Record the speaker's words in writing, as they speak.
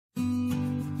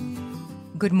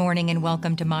Good morning and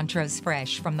welcome to Montrose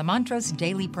Fresh from the Montrose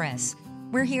Daily Press.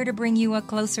 We're here to bring you a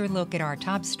closer look at our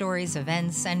top stories,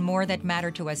 events, and more that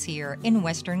matter to us here in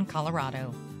Western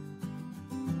Colorado.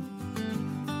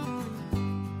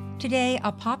 Today,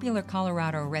 a popular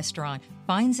Colorado restaurant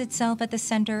finds itself at the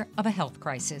center of a health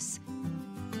crisis.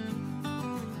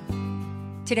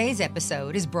 Today's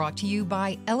episode is brought to you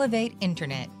by Elevate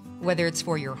Internet. Whether it's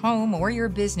for your home or your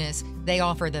business, they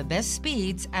offer the best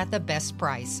speeds at the best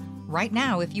price. Right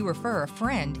now, if you refer a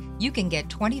friend, you can get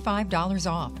 $25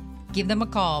 off. Give them a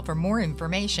call for more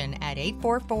information at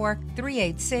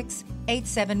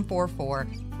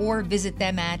 844-386-8744 or visit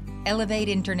them at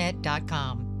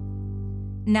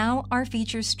elevateinternet.com. Now, our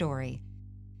feature story.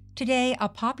 Today, a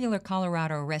popular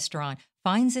Colorado restaurant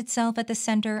finds itself at the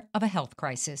center of a health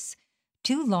crisis.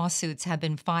 2 lawsuits have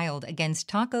been filed against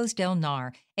Tacos Del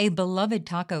Nar, a beloved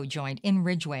taco joint in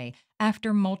Ridgway,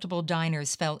 after multiple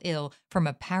diners fell ill from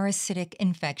a parasitic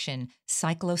infection,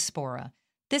 cyclospora.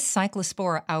 This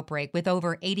cyclospora outbreak, with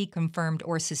over 80 confirmed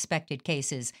or suspected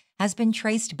cases, has been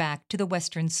traced back to the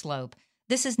Western Slope.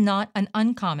 This is not an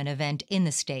uncommon event in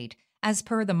the state. As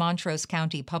per the Montrose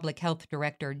County Public Health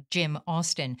Director Jim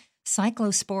Austin,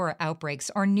 cyclospora outbreaks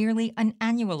are nearly an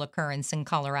annual occurrence in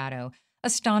Colorado.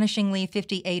 Astonishingly,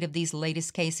 58 of these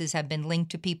latest cases have been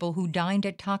linked to people who dined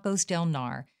at Tacos Del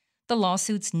Nar. The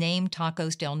lawsuits name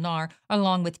Tacos Del Nar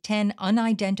along with 10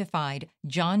 unidentified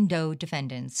John Doe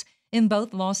defendants. In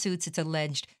both lawsuits, it's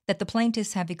alleged that the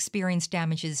plaintiffs have experienced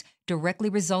damages directly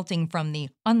resulting from the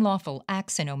unlawful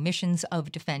acts and omissions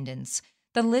of defendants.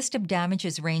 The list of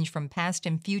damages range from past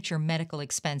and future medical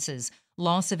expenses,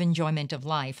 loss of enjoyment of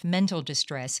life, mental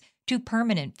distress, to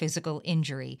permanent physical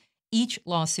injury. Each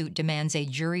lawsuit demands a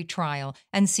jury trial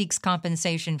and seeks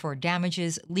compensation for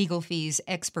damages, legal fees,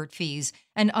 expert fees,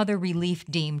 and other relief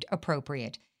deemed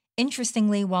appropriate.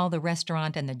 Interestingly, while the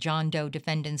restaurant and the John Doe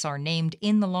defendants are named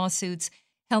in the lawsuits,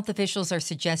 health officials are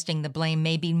suggesting the blame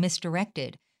may be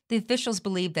misdirected. The officials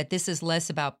believe that this is less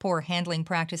about poor handling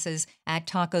practices at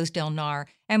Tacos Del Nar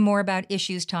and more about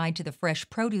issues tied to the fresh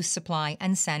produce supply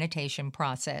and sanitation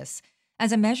process.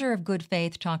 As a measure of good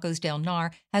faith, Tacos Del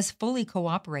Nar has fully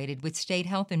cooperated with state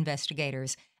health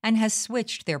investigators and has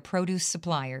switched their produce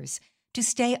suppliers. To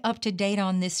stay up to date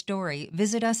on this story,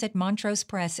 visit us at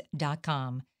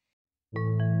montrosepress.com.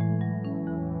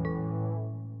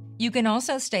 You can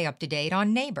also stay up to date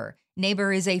on Neighbor.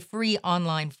 Neighbor is a free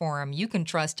online forum you can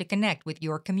trust to connect with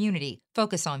your community,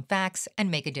 focus on facts,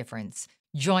 and make a difference.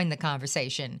 Join the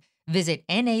conversation. Visit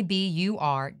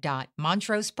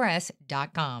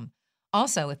nabur.montrosepress.com.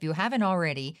 Also, if you haven't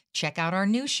already, check out our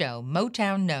new show,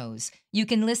 Motown Knows. You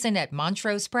can listen at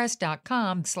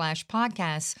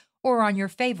montrosepress.com/podcasts or on your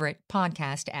favorite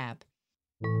podcast app.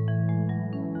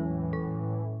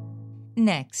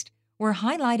 Next, we're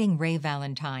highlighting Ray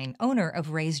Valentine, owner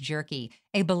of Ray's Jerky,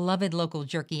 a beloved local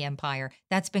jerky empire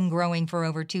that's been growing for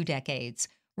over 2 decades.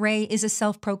 Ray is a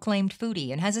self-proclaimed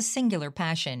foodie and has a singular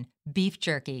passion, beef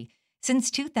jerky.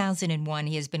 Since 2001,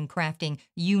 he has been crafting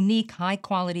unique,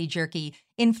 high-quality jerky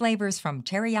in flavors from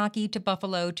teriyaki to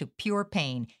buffalo to pure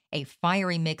pain, a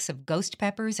fiery mix of ghost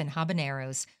peppers and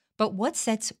habaneros. But what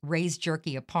sets Ray's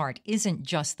Jerky apart isn't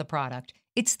just the product,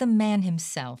 it's the man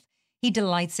himself. He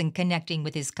delights in connecting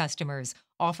with his customers,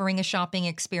 offering a shopping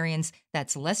experience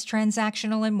that's less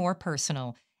transactional and more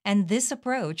personal. And this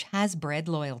approach has bred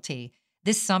loyalty.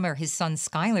 This summer, his son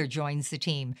Skylar joins the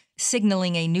team,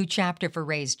 signaling a new chapter for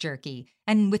Ray's Jerky.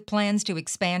 And with plans to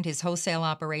expand his wholesale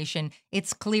operation,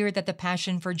 it's clear that the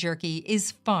passion for jerky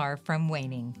is far from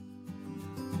waning.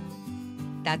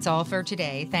 That's all for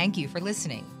today. Thank you for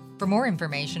listening. For more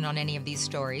information on any of these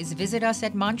stories, visit us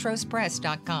at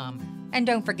montrosepress.com. And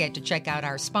don't forget to check out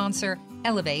our sponsor,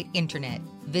 Elevate Internet.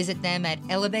 Visit them at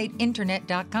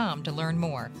elevateinternet.com to learn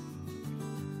more.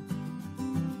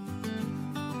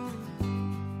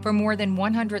 For more than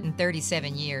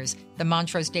 137 years, the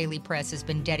Montrose Daily Press has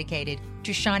been dedicated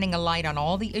to shining a light on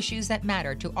all the issues that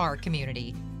matter to our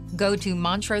community. Go to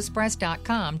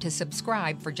montrosepress.com to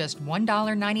subscribe for just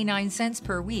 $1.99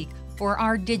 per week for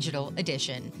our digital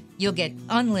edition. You'll get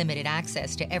unlimited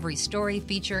access to every story,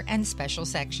 feature, and special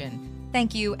section.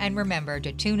 Thank you, and remember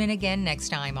to tune in again next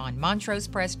time on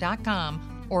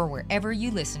montrosepress.com or wherever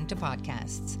you listen to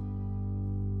podcasts.